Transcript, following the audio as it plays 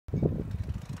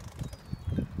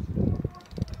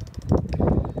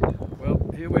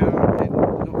Here we are in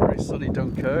not very sunny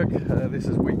Dunkirk. This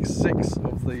is week 6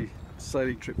 of the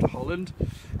sailing trip to Holland.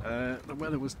 The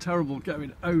weather was terrible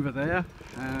going over there,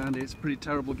 and it's pretty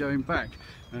terrible going back.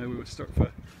 We were stuck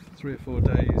for 3 or 4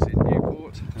 days in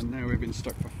Newport, and now we've been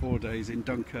stuck for 4 days in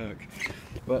Dunkirk.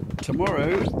 But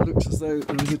tomorrow looks as though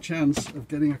there is a chance of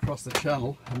getting across the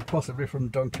channel and possibly from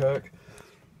Dunkirk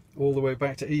all the way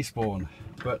back to Eastbourne.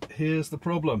 But here's the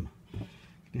problem. Can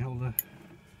you hold the...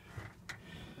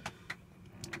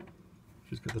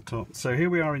 Just got the top. So here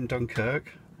we are in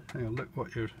Dunkirk. Hang on, look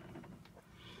what you're...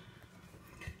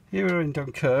 Here we are in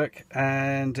Dunkirk,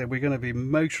 and we're going to be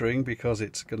motoring because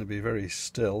it's going to be very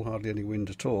still, hardly any wind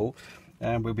at all,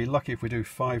 and we'll be lucky if we do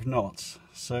 5 knots.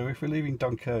 So if we're leaving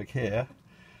Dunkirk here,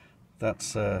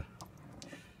 that's 10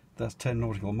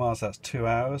 nautical miles, that's 2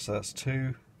 hours, that's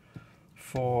 2,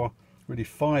 4, really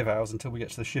 5 hours until we get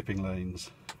to the shipping lanes.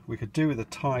 We could do with the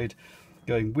tide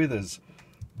going with us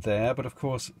there, but of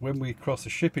course when we cross the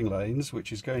shipping lanes,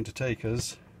 which is going to take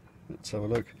us, let's have a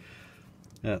look,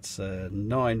 that's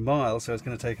 9 miles, so it's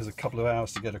going to take us a couple of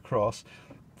hours to get across.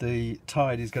 The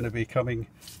tide is going to be coming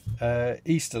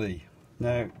easterly.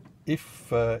 Now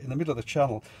if in the middle of the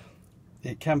channel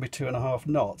it can be 2.5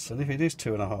 knots, and if it is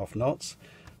 2.5 knots,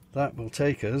 that will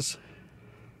take us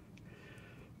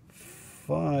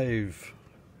 5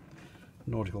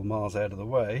 nautical miles out of the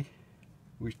way,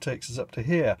 which takes us up to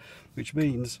here, which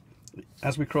means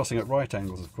as we're crossing at right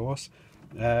angles, of course,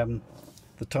 the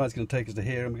tide's going to take us to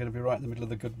here, and we're going to be right in the middle of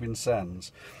the Goodwin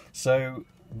Sands. So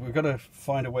we're going to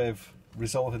find a way of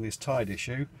resolving this tide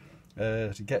issue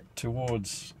to get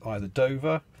towards either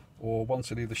Dover, or once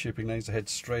we leave the shipping lanes to head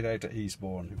straight out to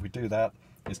Eastbourne. If we do that,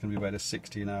 it's going to be about a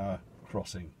 16-hour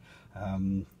crossing.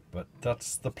 But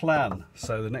that's the plan.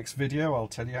 So the next video I'll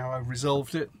tell you how I've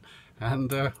resolved it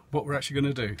and what we're actually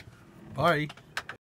going to do. Bye!